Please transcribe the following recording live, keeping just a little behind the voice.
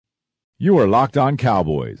You are Locked On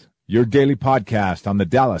Cowboys, your daily podcast on the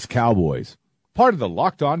Dallas Cowboys. Part of the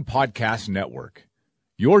Locked On Podcast Network.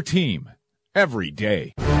 Your team every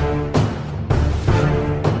day.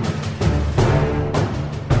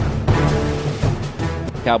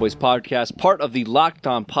 Cowboys podcast, part of the Locked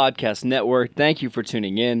On Podcast Network. Thank you for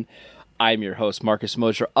tuning in. I'm your host, Marcus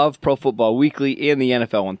Mosher of Pro Football Weekly and the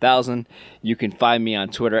NFL 1000. You can find me on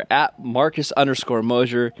Twitter at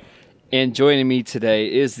Marcus_Mosher. And joining me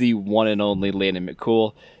today is the one and only Landon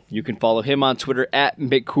McCool. You can follow him on Twitter at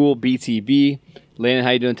McCoolBTB. Landon, how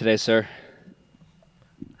you doing today, sir?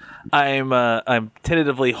 I'm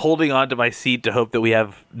tentatively holding on to my seat to hope that we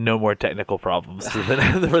have no more technical problems for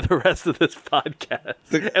the rest of this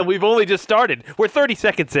podcast. And we've only just started. We're 30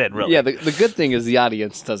 seconds in, really. Yeah, the good thing is the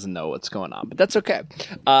audience doesn't know what's going on, but that's okay.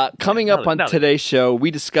 Coming up on today's show,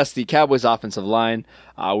 we discuss the Cowboys' offensive line.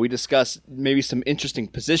 We discuss maybe some interesting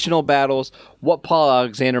positional battles, what Paul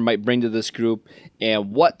Alexander might bring to this group,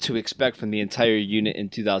 and what to expect from the entire unit in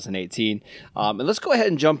 2018. And let's go ahead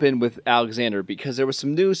and jump in with Alexander, because there was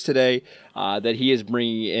some news today that he is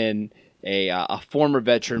bringing in a former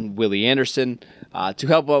veteran, Willie Anderson, to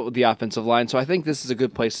help out with the offensive line. So I think this is a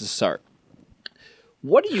good place to start.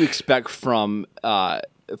 What do you expect from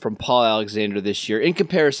Paul Alexander this year in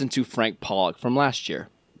comparison to Frank Pollock from last year?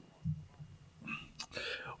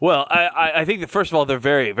 Well, I think that, first of all, they're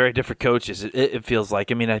very, very different coaches, it feels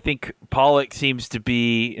like. I mean, I think Pollock seems to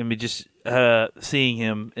be, just seeing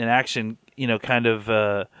him in action, kind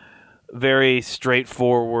of very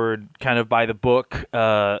straightforward, kind of by the book,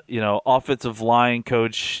 offensive line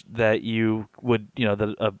coach that you would,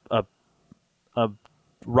 that a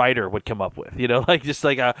writer would come up with, just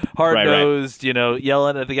like a hard-nosed,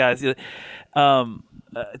 yelling at the guys.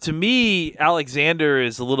 To me, Alexander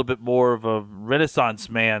is a little bit more of a Renaissance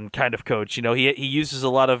man kind of coach. He uses a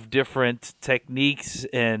lot of different techniques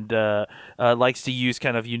and likes to use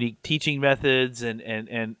kind of unique teaching methods and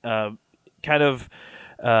kind of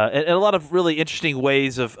and a lot of really interesting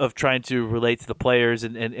ways of trying to relate to the players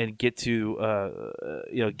and get to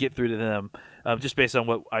get through to them. Just based on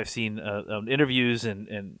what I've seen on interviews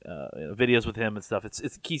and videos with him and stuff,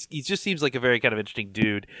 he just seems like a very kind of interesting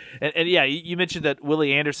dude. And yeah, you mentioned that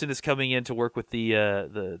Willie Anderson is coming in to work with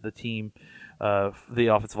the team, the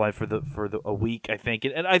offensive line for a week, I think,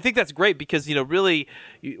 and I think that's great because really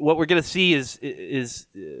what we're going to see is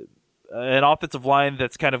an offensive line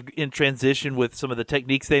that's kind of in transition with some of the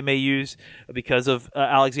techniques they may use because of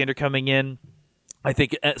Alexander coming in. I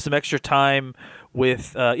think some extra time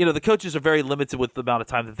with, the coaches are very limited with the amount of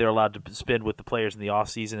time that they're allowed to spend with the players in the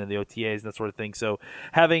offseason and the OTAs and that sort of thing. So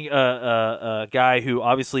having a guy who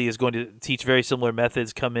obviously is going to teach very similar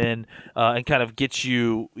methods come in and kind of get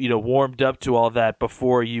you, warmed up to all that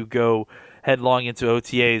before you go headlong into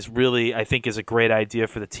OTAs really, I think, is a great idea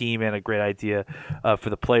for the team and a great idea for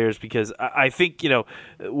the players because I think,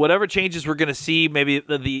 whatever changes we're going to see, maybe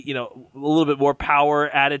the a little bit more power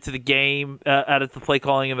added to the game, added to the play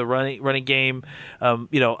calling and the running game.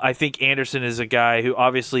 I think Anderson is a guy who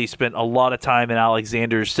obviously spent a lot of time in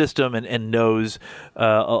Alexander's system and knows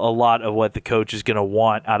a lot of what the coach is going to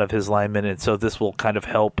want out of his linemen, and so this will kind of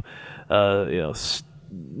help,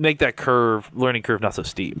 make that learning curve not so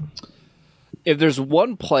steep. If there's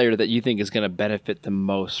one player that you think is going to benefit the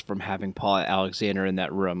most from having Paul Alexander in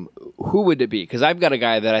that room, who would it be? Because I've got a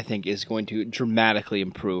guy that I think is going to dramatically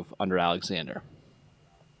improve under Alexander.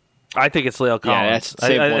 I think it's La'el Collins.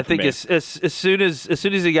 Yeah, I think as soon as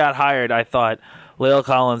he got hired, I thought La'el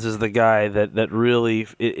Collins is the guy that really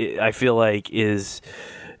I feel like is,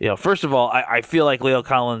 first of all, I feel like La'el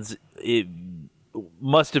Collins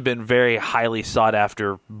must have been very highly sought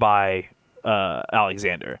after by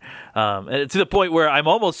Alexander, and to the point where I'm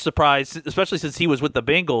almost surprised, especially since he was with the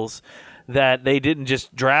Bengals, that they didn't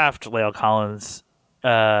just draft La'el Collins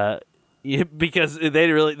because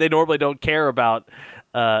they normally don't care about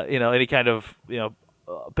any kind of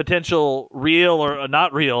potential real or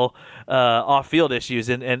not real off-field issues,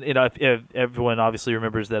 and if everyone obviously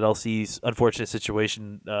remembers that LC's unfortunate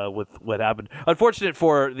situation with what happened. Unfortunate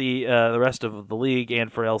for the rest of the league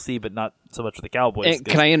and for LC, but not so much for the Cowboys. And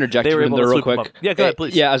can I interject there real quick? Yeah, go ahead,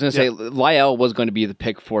 please. Yeah, I was going to say La'el was going to be the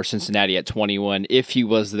pick for Cincinnati at 21 if he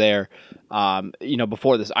was there.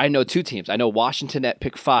 Before this, I know two teams. I know Washington at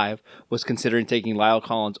pick 5 was considering taking La'el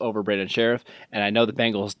Collins over Brandon Sheriff, and I know the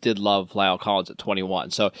Bengals did love La'el Collins at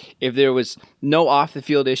 21. So if there was no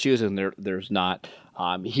off-the-field issues, and there's not,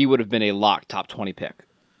 he would have been a locked top 20 pick.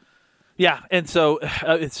 Yeah, and so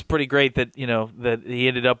it's pretty great that that he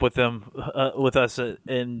ended up with them with us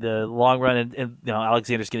in the long run, and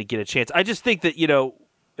Alexander's going to get a chance. I just think that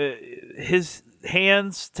his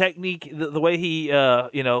hands technique, the way he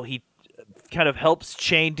kind of helps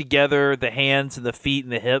chain together the hands and the feet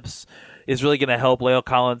and the hips is really going to help La'el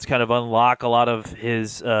Collins kind of unlock a lot of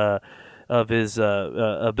his ability.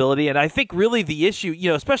 And I think really the issue,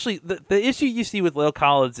 especially the issue you see with La'el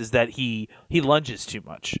Collins is that he lunges too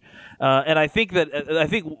much. And I think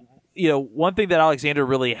one thing that Alexander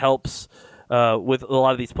really helps with a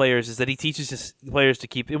lot of these players is that he teaches his players to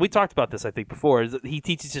keep, and we talked about this I think before, is that he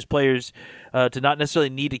teaches his players to not necessarily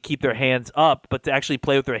need to keep their hands up, but to actually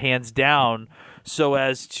play with their hands down so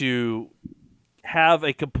as to have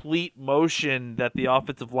a complete motion that the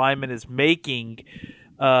offensive lineman is making,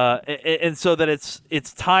 and so that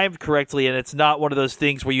it's timed correctly, and it's not one of those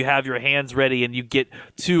things where you have your hands ready and you get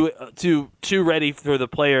too ready for the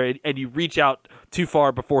player and you reach out too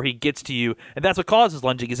far before he gets to you, and that's what causes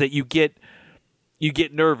lunging, is that you get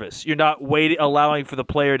nervous. You're not allowing for the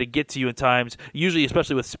player to get to you in times, usually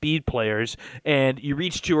especially with speed players, and you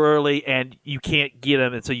reach too early and you can't get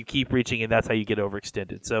them, and so you keep reaching, and that's how you get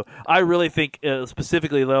overextended. So I really think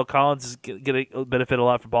specifically La'el Collins is going to benefit a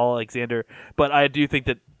lot from Paul Alexander, but I do think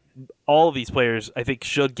that all of these players, I think,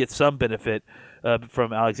 should get some benefit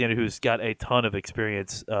from Alexander, who's got a ton of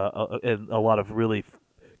experience and a lot of really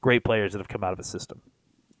great players that have come out of his system.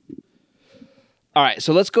 All right,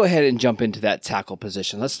 so let's go ahead and jump into that tackle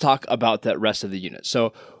position. Let's talk about that rest of the unit.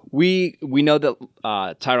 So we know that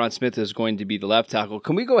Tyron Smith is going to be the left tackle.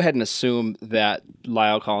 Can we go ahead and assume that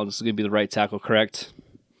La'el Collins is going to be the right tackle, correct?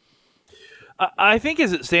 I think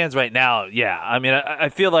as it stands right now, yeah. I mean, I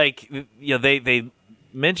feel like they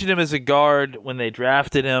mentioned him as a guard when they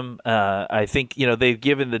drafted him. I think they've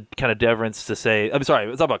given the kind of deference to say. I'm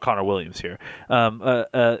sorry, it's all about Connor Williams here.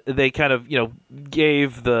 They kind of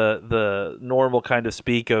gave the normal kind of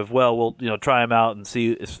speak of, well, we'll try him out and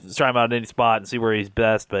try him out in any spot and see where he's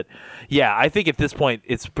best. But yeah, I think at this point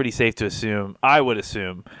it's pretty safe to assume. I would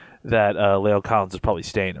assume that La'el Collins is probably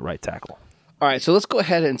staying at right tackle. All right, so let's go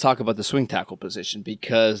ahead and talk about the swing tackle position,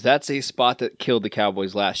 because that's a spot that killed the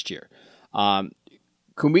Cowboys last year.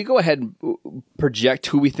 Can we go ahead and project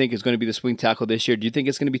who we think is going to be the swing tackle this year? Do you think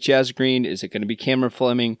it's going to be Chaz Green? Is it going to be Cameron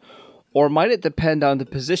Fleming? Or might it depend on the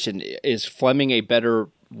position? Is Fleming a better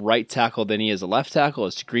right tackle than he is a left tackle?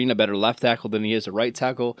 Is Green a better left tackle than he is a right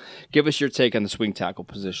tackle? Give us your take on the swing tackle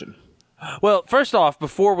position. Well, first off,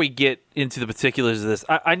 before we get into the particulars of this,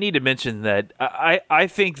 I need to mention that I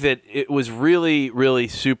think that it was really, really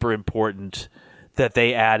super important that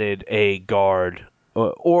they added a guard.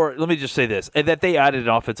 Or let me just say this, and that they added an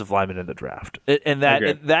offensive lineman in the draft. And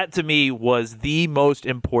that to me was the most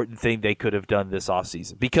important thing they could have done this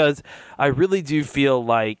offseason, because I really do feel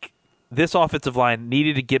like this offensive line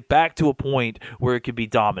needed to get back to a point where it could be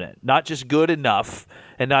dominant, not just good enough,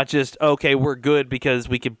 and not just, okay, we're good because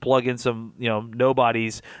we can plug in some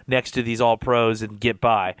nobodies next to these all pros and get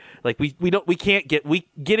by. Like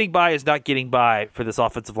getting by is not getting by for this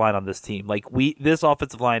offensive line on this team. Like this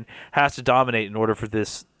offensive line has to dominate in order for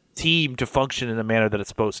this team to function in the manner that it's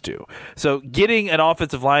supposed to. So getting an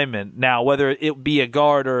offensive lineman now, whether it be a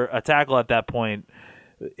guard or a tackle at that point,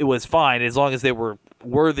 it was fine as long as they were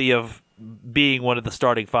worthy of being one of the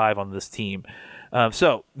starting five on this team.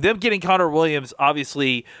 So them getting Connor Williams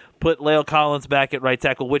obviously put La'el Collins back at right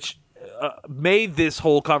tackle, which made this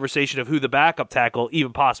whole conversation of who the backup tackle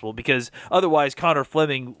even possible, because otherwise Connor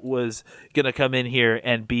Fleming was going to come in here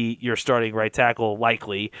and be your starting right tackle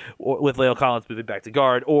likely, with La'el Collins moving back to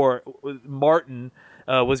guard, or Martin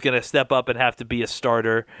was going to step up and have to be a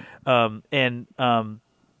starter, and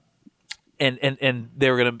they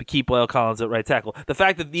were going to keep La'el Collins at right tackle. The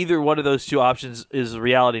fact that neither one of those two options is a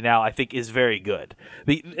reality now, I think, is very good.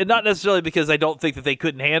 And not necessarily because I don't think that they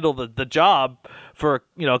couldn't handle the job for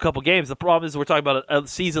a couple games. The problem is we're talking about a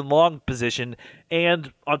season-long position,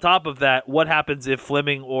 and on top of that, what happens if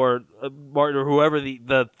Fleming or Martin or whoever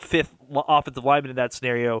the fifth offensive lineman in that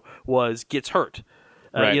scenario gets hurt?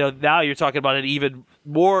 Right. Now you're talking about an even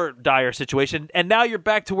more dire situation, and now you're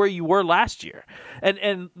back to where you were last year.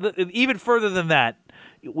 And even further than that,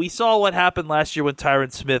 we saw what happened last year when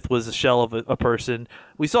Tyron Smith was a shell of a person.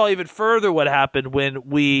 We saw even further what happened when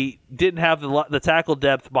we didn't have the tackle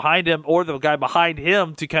depth behind him or the guy behind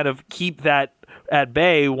him to kind of keep that at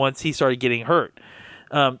bay once he started getting hurt.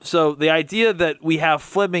 So the idea that we have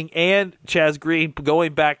Fleming and Chaz Green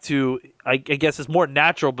going back to, I guess, his more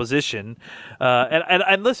natural position.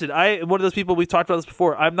 And listen, I'm one of those people, we've talked about this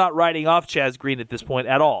before. I'm not writing off Chaz Green at this point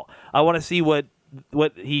at all. I want to see what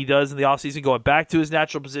he does in the offseason, going back to his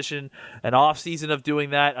natural position, an offseason of doing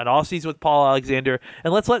that, an offseason with Paul Alexander,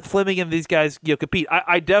 and let's let Fleming and these guys compete.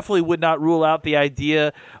 I definitely would not rule out the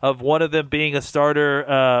idea of one of them being a starter,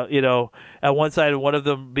 at one side and one of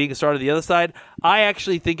them being a starter on the other side. I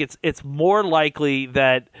actually think it's more likely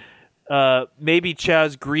that maybe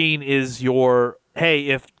Chaz Green is your, hey,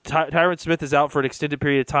 if Tyron Smith is out for an extended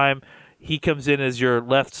period of time, he comes in as your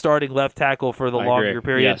starting left tackle for the longer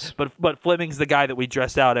period. Yes. But Fleming's the guy that we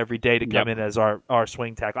dress out every day to come in as our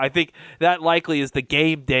swing tackle. I think that likely is the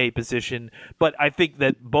game day position, but I think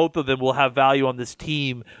that both of them will have value on this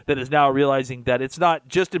team that is now realizing that it's not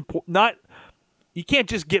just you can't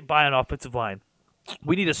just get by an offensive line.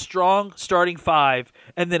 We need a strong starting five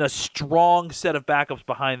and then a strong set of backups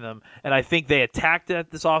behind them. And I think they attacked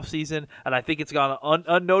it this offseason, and I think it's gone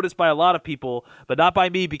unnoticed by a lot of people, but not by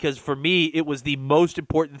me, because for me, it was the most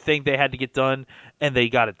important thing they had to get done, and they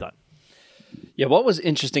got it done. Yeah, what was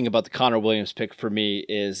interesting about the Connor Williams pick for me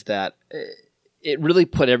is that it really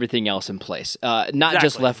put everything else in place. Not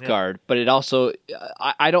just left guard, but it also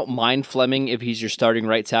I don't mind Fleming if he's your starting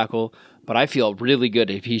right tackle, but I feel really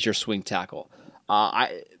good if he's your swing tackle.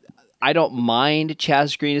 I don't mind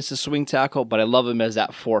Chaz Green as a swing tackle, but I love him as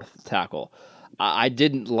that fourth tackle. I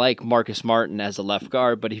didn't like Marcus Martin as a left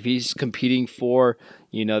guard, but if he's competing for,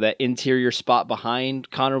 that interior spot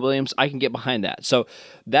behind Connor Williams, I can get behind that. So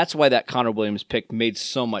that's why that Connor Williams pick made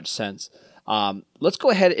so much sense. Let's go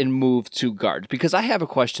ahead and move to guards, because I have a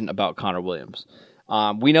question about Connor Williams.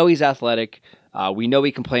 We know he's athletic. We know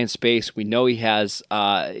he can play in space. We know he has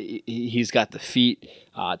he's got the feet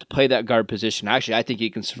to play that guard position. Actually, I think he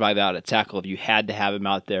can survive out at tackle if you had to have him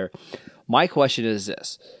out there. My question is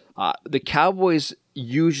this. The Cowboys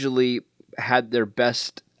usually had their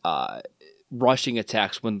best rushing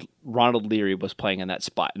attacks when Ronald Leary was playing in that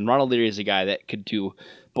spot. And Ronald Leary is a guy that could do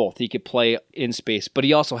both. He could play in space, but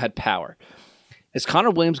he also had power. Is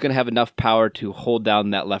Connor Williams going to have enough power to hold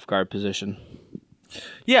down that left guard position?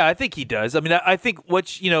 Yeah, I think he does. I mean, I think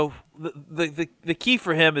the key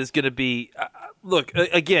for him is going to be, look,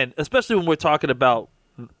 again, especially when we're talking about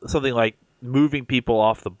something like moving people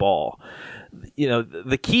off the ball,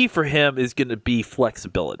 the key for him is going to be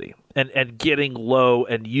flexibility and getting low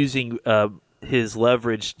and using his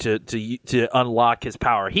leverage to unlock his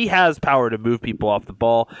power. He has power to move people off the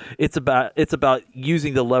ball. It's about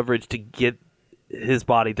using the leverage to get his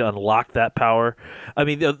body to unlock that power. I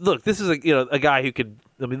mean, look, this is a guy who could.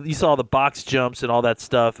 I mean, you saw the box jumps and all that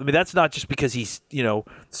stuff. I mean, that's not just because he's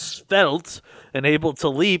svelte and able to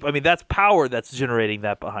leap. I mean, that's power that's generating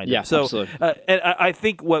that behind him. So, absolutely. And I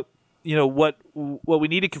think what we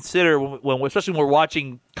need to consider especially when we're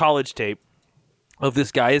watching college tape of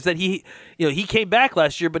this guy is that he came back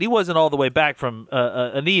last year, but he wasn't all the way back from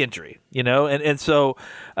a knee injury, and so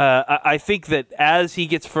I think that as he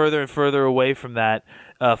gets further and further away from that,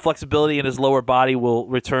 flexibility in his lower body will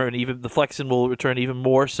return. Even the flexing will return even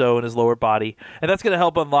more so in his lower body, and that's going to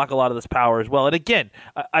help unlock a lot of this power as well. And again,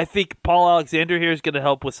 I think Paul Alexander here is going to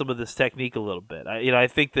help with some of this technique a little bit. I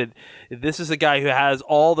think that this is a guy who has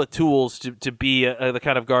all the tools to be the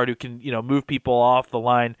kind of guard who can move people off the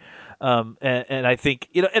line. And I think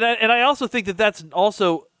and I also think that that's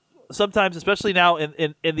also sometimes, especially now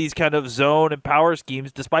in these kind of zone and power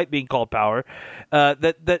schemes, despite being called power,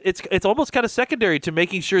 that it's almost kind of secondary to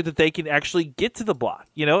making sure that they can actually get to the block.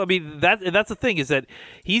 I mean that's the thing, is that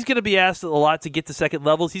he's going to be asked a lot to get to second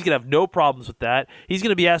levels. He's going to have no problems with that. He's going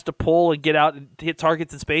to be asked to pull and get out and hit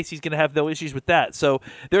targets in space. He's going to have no issues with that. So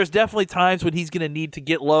there's definitely times when he's going to need to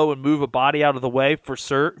get low and move a body out of the way for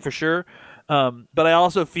sure. But I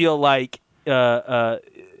also feel like that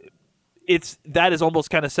is almost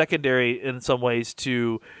kind of secondary in some ways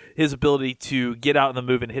to his ability to get out in the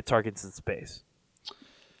move and hit targets in space.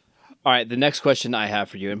 All right, the next question I have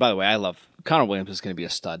for you, and by the way, I love Connor Williams is going to be a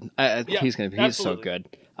stud. He's so good.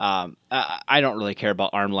 I don't really care about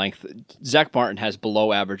arm length. Zach Martin has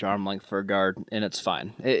below average arm length for a guard, and it's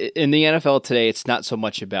fine. In the NFL today, it's not so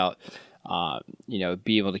much about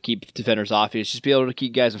being able to keep defenders off you. It's just be able to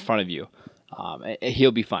keep guys in front of you.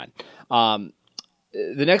 He'll be fine. The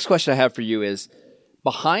next question I have for you is,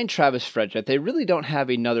 behind Travis Frederick, they really don't have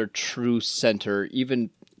another true center, even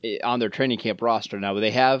on their training camp roster. Now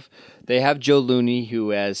they have Joe Looney, who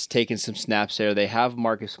has taken some snaps there. They have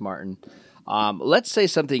Marcus Martin. Let's say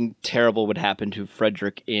something terrible would happen to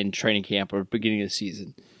Frederick in training camp or beginning of the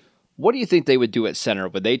season. What do you think they would do at center?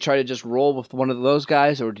 Would they try to just roll with one of those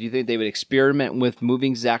guys, or do you think they would experiment with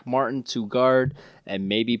moving Zach Martin to guard and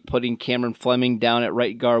maybe putting Cameron Fleming down at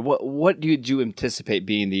right guard? What do you anticipate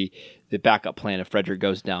being the backup plan if Frederick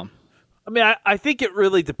goes down? I mean, I think it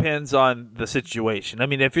really depends on the situation. I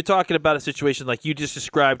mean, if you're talking about a situation like you just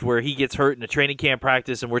described where he gets hurt in a training camp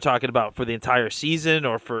practice and we're talking about for the entire season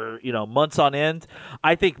or for months on end,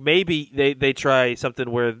 I think maybe they try something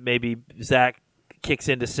where maybe Zach kicks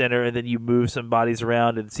into center and then you move some bodies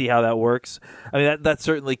around and see how that works. I mean, that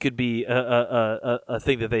certainly could be a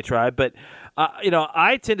thing that they try. But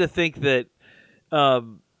I tend to think that,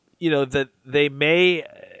 that they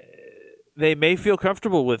may feel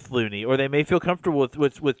comfortable with Looney, or they may feel comfortable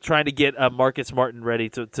with trying to get Marcus Martin ready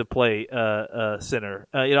to play center.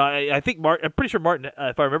 I think I'm pretty sure Martin,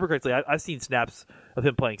 if I remember correctly, I've seen snaps of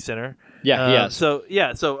him playing center. Yeah, he has.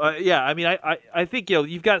 I mean, I think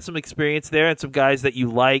you've got some experience there and some guys that you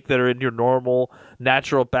like that are in your normal,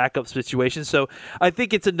 natural backup situation. So I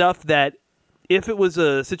think it's enough that if it was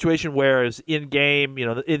a situation where it's in game,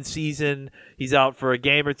 in season, he's out for a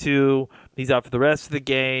game or two, he's out for the rest of the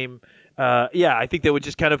game. I think they would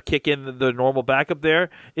just kind of kick in the normal backup there.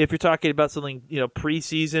 If you're talking about something,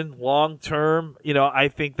 preseason, long term, I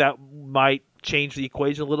think that might change the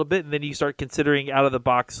equation a little bit, and then you start considering out of the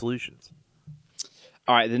box solutions.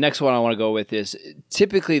 All right, the next one I want to go with is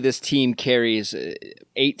typically this team carries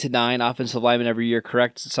 8 to 9 offensive linemen every year,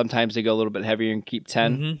 correct? Sometimes they go a little bit heavier and keep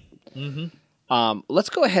 10. Let's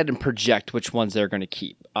go ahead and project which ones they're going to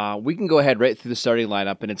keep. We can go ahead right through the starting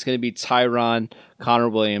lineup, and it's going to be Tyron, Connor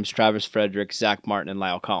Williams, Travis Frederick, Zach Martin, and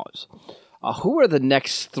Lyle Collins. Who are the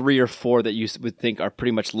next 3 or 4 that you would think are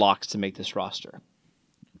pretty much locks to make this roster?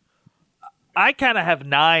 I kind of have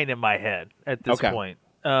 9 in my head at this point.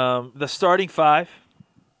 The starting 5,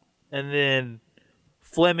 and then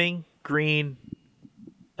Fleming, Green,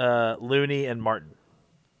 Looney, and Martin.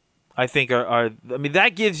 I think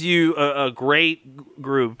that gives you a great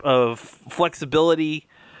group of flexibility.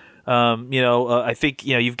 I think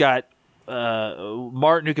you've got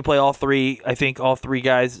Martin who can play all 3. I think all 3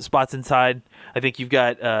 guys spots inside. I think you've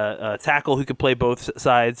got a tackle who could play both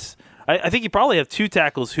sides. I think you probably have 2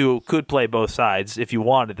 tackles who could play both sides if you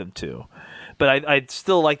wanted them to. But I'd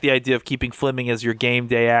still like the idea of keeping Fleming as your game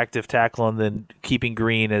day active tackle, and then keeping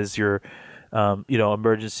Green as your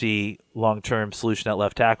emergency long-term solution at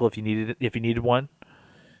left tackle if you needed one.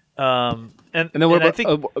 Go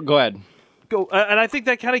ahead. And I think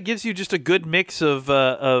that kind of gives you just a good mix of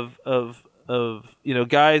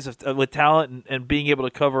guys with talent and being able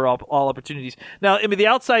to cover all opportunities. Now, I mean, the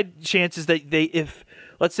outside chances that if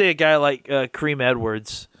let's say a guy like Kareem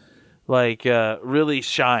Edwards really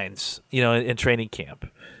shines, in training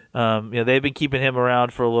camp. They've been keeping him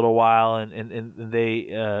around for a little while, and they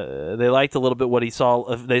liked a little bit what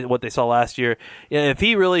they saw last year. If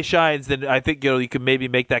he really shines, then I think you could maybe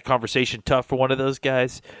make that conversation tough for one of those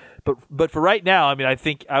guys. But for right now, I mean, I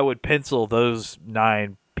think I would pencil those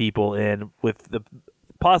 9 people in with the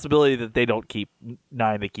possibility that they don't keep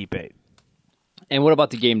 9, they keep 8. And what about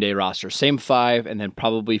the game day roster? Same 5, and then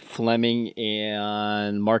probably Fleming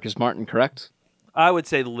and Marcus Martin, correct? I would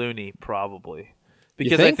say Looney probably.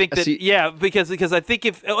 Because I think that because I think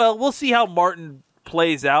we'll see how Martin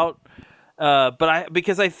plays out,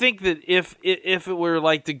 because I think that if it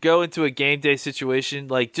were to go into a game day situation,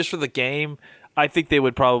 just for the game, I think they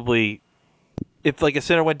would probably, if a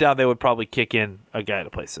center went down, they would probably kick in a guy to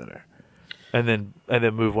play center, and then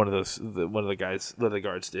move one of the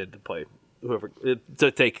guards did to play to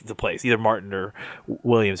take the place, either Martin or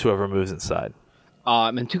Williams, whoever moves inside.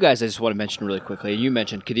 And 2 guys I just want to mention really quickly. You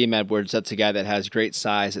mentioned Kadeem Edwards. That's a guy that has great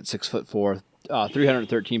size at 6'4",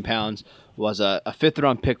 313 pounds. Was a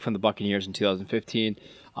 5th-round pick from the Buccaneers in 2015.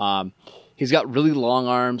 He's got really long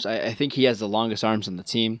arms. I think he has the longest arms on the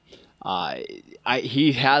team.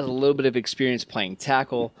 He has a little bit of experience playing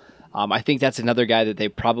tackle. I think that's another guy that they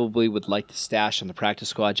probably would like to stash on the practice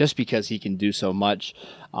squad just because he can do so much.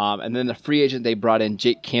 And then the free agent, they brought in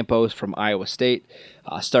Jake Campos from Iowa State.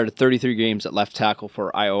 Started 33 games at left tackle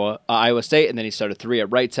for Iowa State, and then he started 3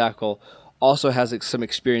 at right tackle. Also has some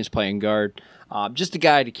experience playing guard. Just a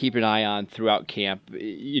guy to keep an eye on throughout camp.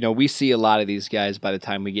 We see a lot of these guys by the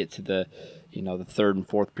time we get to the 3rd and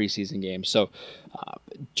 4th preseason games. So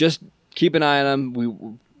just keep an eye on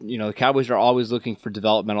them. The Cowboys are always looking for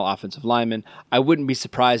developmental offensive linemen. I wouldn't be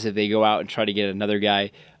surprised if they go out and try to get another guy,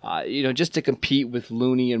 just to compete with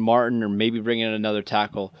Looney and Martin, or maybe bring in another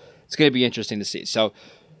tackle. It's going to be interesting to see. So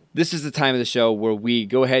this is the time of the show where we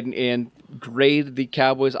go ahead and grade the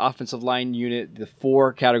Cowboys offensive line unit. The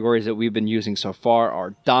 4 categories that we've been using so far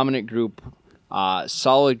are dominant group,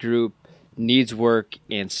 solid group, needs work,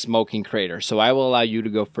 and smoking crater. So I will allow you to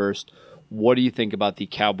go first. What do you think about the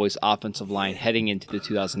Cowboys offensive line heading into the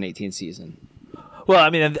 2018 season? Well, I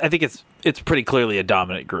mean, I think it's pretty clearly a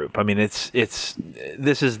dominant group. I mean, this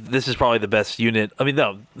is probably the best unit. I mean,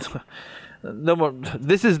 no more.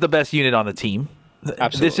 This is the best unit on the team.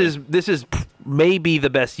 Absolutely. This is maybe the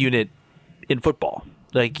best unit in football.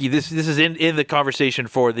 This is in the conversation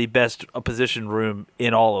for the best position room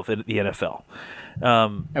in all of the NFL.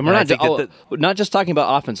 And we're not just talking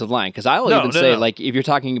about offensive line, because I'll even say like if you're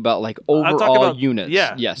talking about like overall units,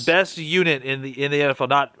 yes, best unit in the NFL,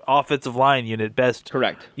 not offensive line unit, best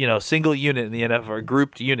correct, single unit in the NFL or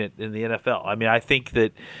grouped unit in the NFL. I mean, I think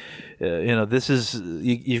that this is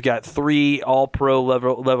you've got 3 All-Pro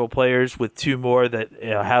level players with 2 more that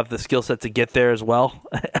have the skill set to get there as well,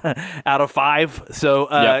 out of 5. So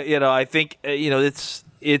I think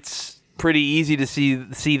it's pretty easy to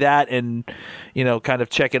see that and kind of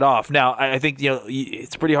check it off. Now, I think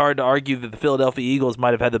it's pretty hard to argue that the Philadelphia Eagles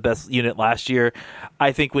might have had the best unit last year.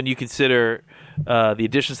 I think when you consider the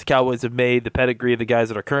additions the Cowboys have made, the pedigree of the guys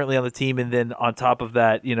that are currently on the team, and then on top of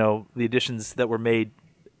that, the additions that were made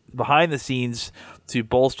behind the scenes to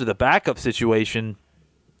bolster the backup situation,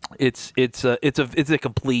 it's a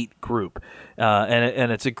complete group,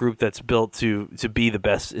 and it's a group that's built to be the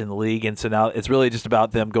best in the league. And so now it's really just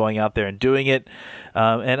about them going out there and doing it.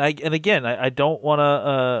 And I don't want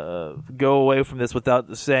to go away from this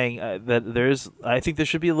without saying that I think there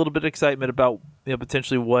should be a little bit of excitement about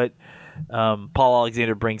potentially what Paul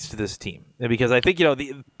Alexander brings to this team, because I think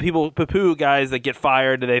the people poo-poo guys that get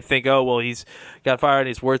fired and they think, oh well, he's got fired and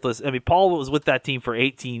he's worthless. I mean, Paul was with that team for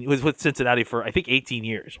 18. He was with Cincinnati for I think 18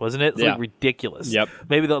 years, wasn't it? It's like ridiculous. Yep.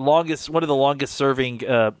 Maybe one of the longest serving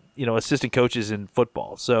assistant coaches in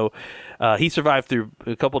football. So he survived through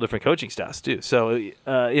a couple different coaching staffs too. So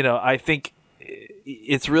I think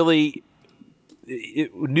it's really.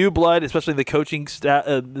 New blood, especially the coaching staff,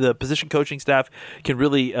 the position coaching staff, can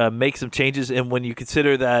really make some changes. And when you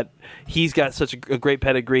consider that he's got such a great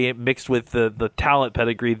pedigree mixed with the talent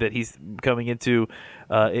pedigree that he's coming into,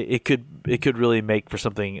 it could really make for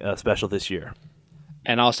something special this year.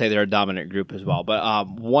 And I'll say they're a dominant group as well. But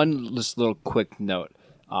one just little quick note.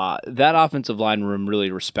 That offensive line room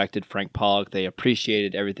really respected Frank Pollock. They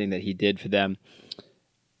appreciated everything that he did for them.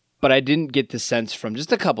 But I didn't get the sense from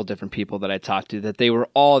just a couple different people that I talked to that they were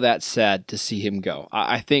all that sad to see him go.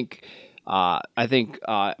 I think Paul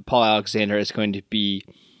Alexander is going to be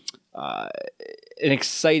an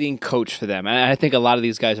exciting coach for them. And I think a lot of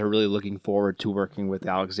these guys are really looking forward to working with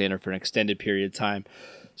Alexander for an extended period of time.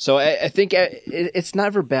 So I think it's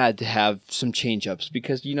never bad to have some change-ups,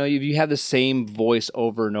 because, if you have the same voice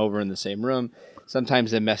over and over in the same room,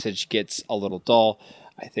 sometimes the message gets a little dull.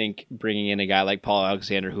 I think bringing in a guy like Paul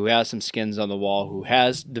Alexander, who has some skins on the wall, who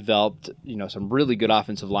has developed, some really good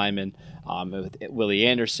offensive linemen with Willie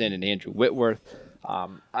Anderson and Andrew Whitworth.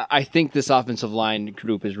 I think this offensive line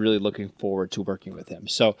group is really looking forward to working with him.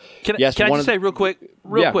 So, can I just say real quick?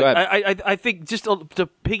 I think just to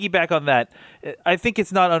piggyback on that, I think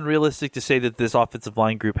it's not unrealistic to say that this offensive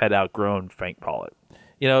line group had outgrown Frank Pollock.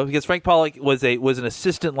 Because Frank Pollock was an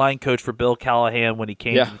assistant line coach for Bill Callahan when he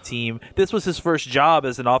came to the team. This was his first job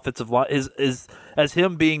as an offensive line, as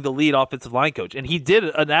him being the lead offensive line coach, and he did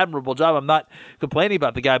an admirable job. I'm not complaining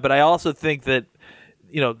about the guy, but I also think that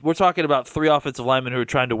we're talking about 3 offensive linemen who are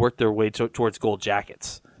trying to work their way towards gold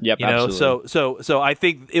jackets. Yep, absolutely. So I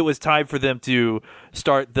think it was time for them to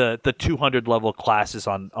start the 200 level classes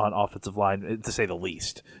on offensive line, to say the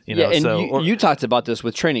least. You talked about this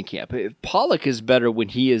with training camp. Pollock is better when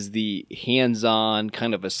he is the hands-on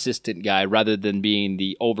kind of assistant guy rather than being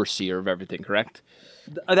the overseer of everything. Correct?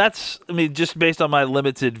 Just based on my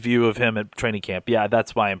limited view of him at training camp,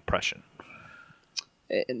 that's my impression.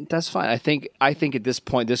 And that's fine. I think at this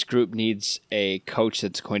point, this group needs a coach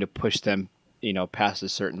that's going to push them, past a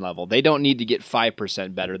certain level. They don't need to get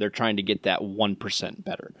 5% better. They're trying to get that 1%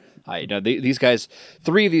 better. These guys,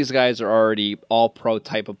 3 of these guys are already all-pro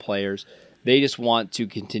type of players. They just want to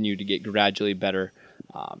continue to get gradually better.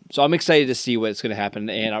 So I'm excited to see what's going to happen,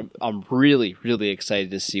 and I'm really, really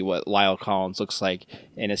excited to see what Lyle Collins looks like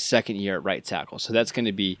in his second year at right tackle. So that's going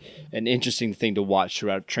to be an interesting thing to watch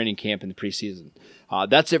throughout training camp in the preseason.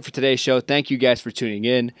 That's it for today's show. Thank you guys for tuning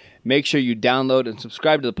in. Make sure you download and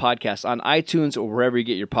subscribe to the podcast on iTunes or wherever you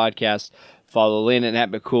get your podcasts. Follow Landon at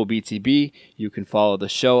McCoolBTB. You can follow the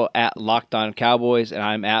show at Locked On Cowboys, and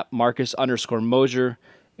I'm at Marcus_Mosier,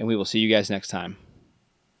 and we will see you guys next time.